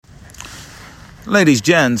Ladies,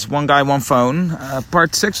 gents, one guy, one phone.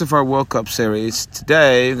 Part 6 of our World Cup series.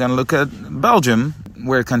 Today, we're going to look at Belgium.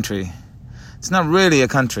 We're a country. It's not really a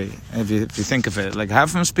country, if you think of it. Like, half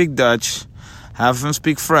of them speak Dutch, half of them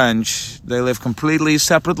speak French. They live completely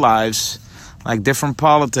separate lives, like different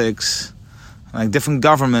politics, like different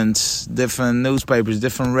governments, different newspapers,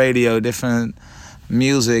 different radio, different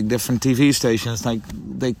music, different TV stations. Like,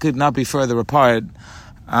 they could not be further apart.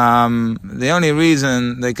 The only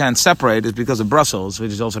reason they can't separate is because of Brussels,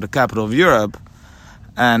 which is also the capital of Europe,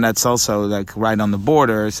 and that's also like right on the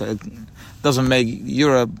border. So it doesn't make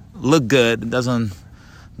Europe look good. It doesn't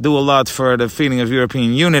do a lot for the feeling of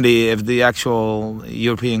European unity if the actual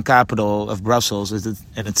European capital of Brussels is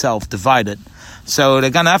in itself divided. So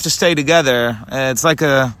they're gonna have to stay together. It's like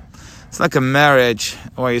a marriage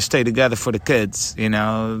where you stay together for the kids, you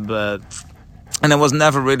know. And it was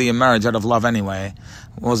never really a marriage out of love anyway.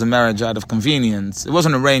 It was a marriage out of convenience. It was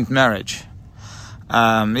an arranged marriage.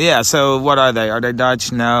 So what are they? Are they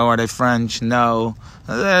Dutch? No. Are they French? No.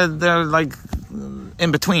 They're like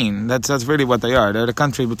in between. That's really what they are. They're the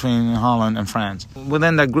country between Holland and France.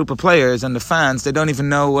 Within that group of players and the fans, they don't even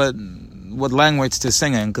know what language to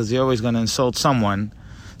sing in, because you're always going to insult someone.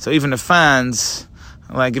 So even the fans,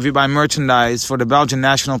 like if you buy merchandise for the Belgian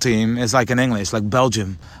national team, it's like in English, like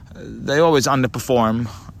Belgium. They always underperform,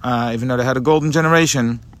 even though they had a golden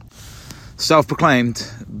generation, self-proclaimed.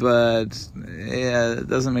 But yeah, it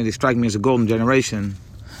doesn't really strike me as a golden generation.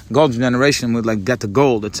 Golden generation would like get the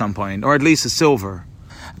gold at some point, or at least the silver.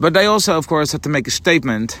 But they also, of course, had to make a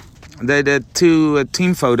statement. They did 2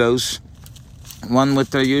 team photos, one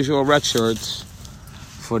with their usual red shirts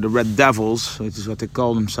for the Red Devils, which is what they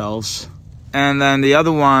call themselves, and then the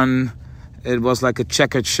other one, it was like a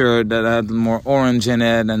checkered shirt that had more orange in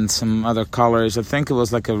it and some other colors. I think it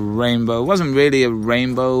was like a rainbow. It wasn't really a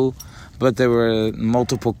rainbow, but there were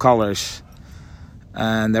multiple colors.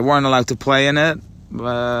 And they weren't allowed to play in it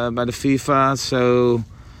by the FIFA. So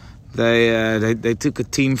they took a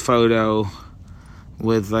team photo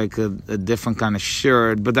with like a different kind of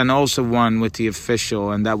shirt. But then also one with the official.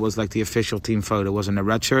 And that was like the official team photo. It wasn't the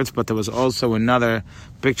red shirts. But there was also another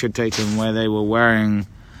picture taken where they were wearing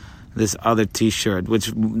this other T-shirt,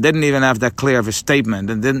 which didn't even have that clear of a statement.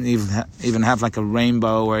 It didn't even have like a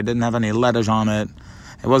rainbow, or it didn't have any letters on it.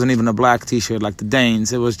 It wasn't even a black T-shirt like the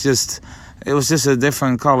Danes. It was just a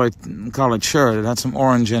different colored shirt. It had some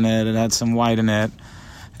orange in it. It had some white in it.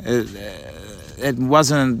 It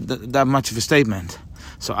wasn't that much of a statement.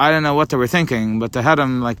 So I don't know what they were thinking, but they had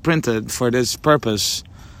them like printed for this purpose,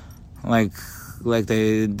 like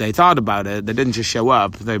they thought about it. They didn't just show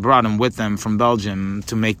up. They brought them with them from Belgium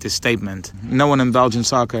to make this statement. No one in Belgian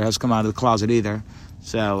soccer has come out of the closet either.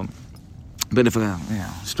 So, bit of a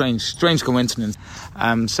strange coincidence.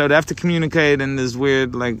 So they have to communicate in this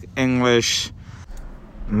weird like English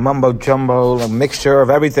mumbo jumbo, like mixture of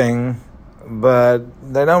everything, but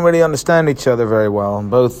they don't really understand each other very well,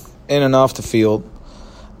 both in and off the field.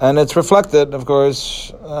 And it's reflected, of course,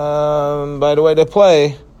 by the way they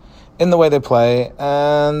play. In the way they play,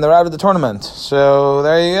 and they're out of the tournament. So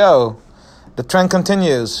there you go. The trend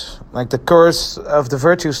continues, like the curse of the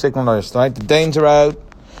virtue signalers. Right, the Danes are out,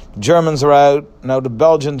 Germans are out, now the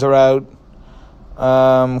Belgians are out,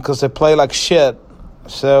 because they play like shit.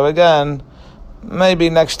 So again, maybe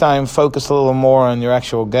next time focus a little more on your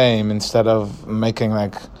actual game instead of making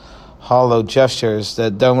like hollow gestures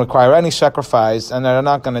that don't require any sacrifice and that are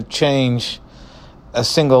not going to change a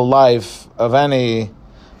single life of any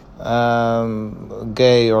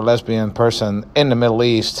gay or lesbian person in the Middle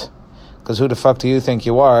East. Because who the fuck do you think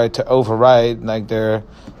you are to override like their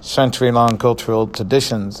century-long cultural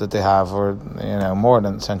traditions that they have, or more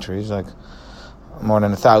than centuries, like more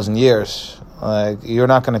than 1,000 years? Like, you're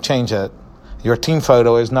not going to change it. Your team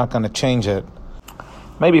photo is not going to change it.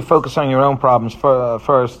 Maybe focus on your own problems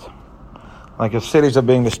first. Like, your cities are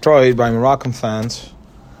being destroyed by Moroccan fans,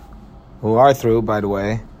 who are through, by the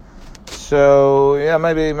way. So, yeah,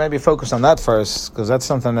 maybe focus on that first, because that's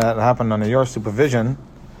something that happened under your supervision.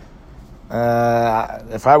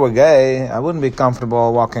 If I were gay, I wouldn't be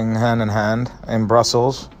comfortable walking hand in hand in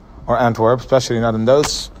Brussels or Antwerp, especially not in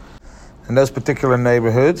those particular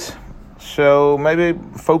neighborhoods. So maybe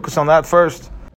focus on that first.